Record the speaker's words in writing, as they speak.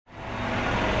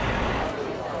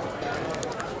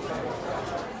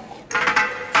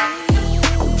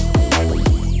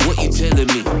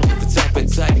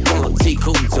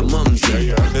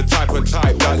The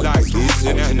type that likes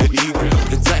losing energy.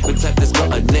 The type that's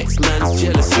got a next man's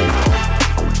jealousy.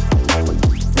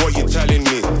 What you telling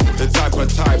me? The type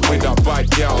with that bad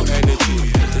girl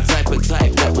energy. The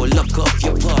type that will lock off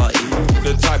your party.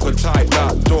 The type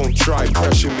that don't try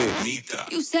pressure me.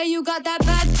 You say you got that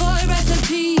bad boy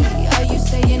recipe. Are you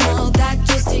saying all that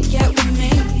just to get with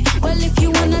me? Well, if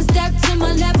you wanna step to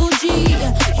my level G,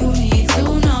 you need to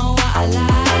know what I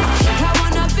like. I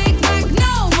want a Big Mac,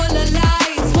 no full of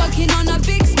lights. Working on a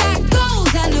big stack,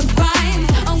 goals and a grind.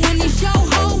 And when you show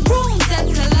whole rooms set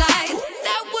to light,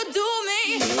 that would do me.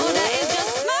 Oh, that is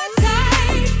just my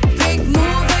type. Big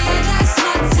mover, yeah, that's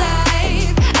my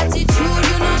type. Attitude,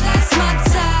 you know that's my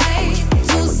type.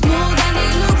 Too smooth and he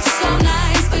looks so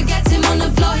nice. Forget him on the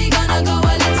floor, he gonna go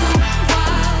a little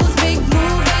wild. Big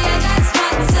mover, yeah, that's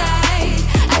my type.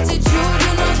 Attitude,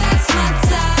 you know that's my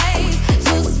type.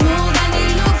 Too smooth and he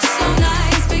looks so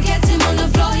nice. Forget him on the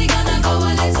floor, he gonna go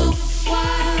a little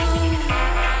wild.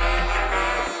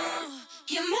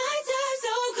 You're my type,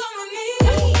 so come with me.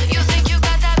 You think you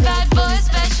got that bad boy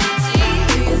specialty?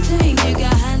 Do you think you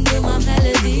can handle my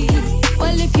melody?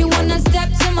 Well, if you wanna step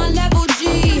to my level G,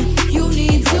 you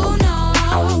need to know.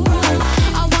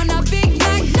 I want a Big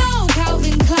Mac, no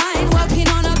Calvin Klein. Working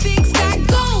on a big stack,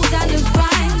 gold and the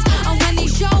vines. And when he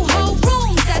show whole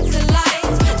rooms set to light,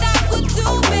 that would do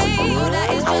me. Oh, that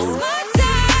is just my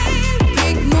type.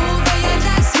 Big mover, yeah,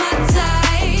 that's my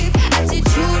type.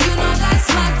 Attitude, you know that's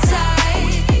my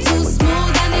type. Too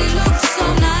smooth and he looks so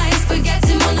nice. Forget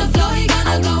him on the floor, he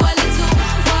gonna go a little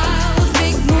wild.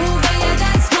 Big mover, yeah,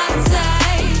 that's my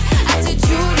type.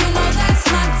 Attitude, you know that's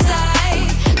my type.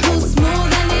 Too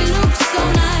smooth and he looks so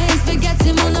nice. Forget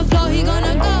him on the floor, he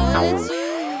gonna go a little.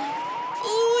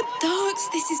 Ooh, dogs,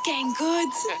 this is getting good.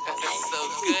 So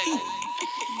good.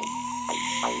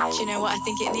 Do you know what I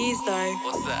think it needs though?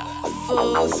 What's that?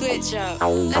 Full switch up.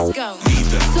 Let's go.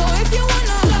 So if you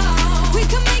wanna love, we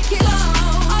can make it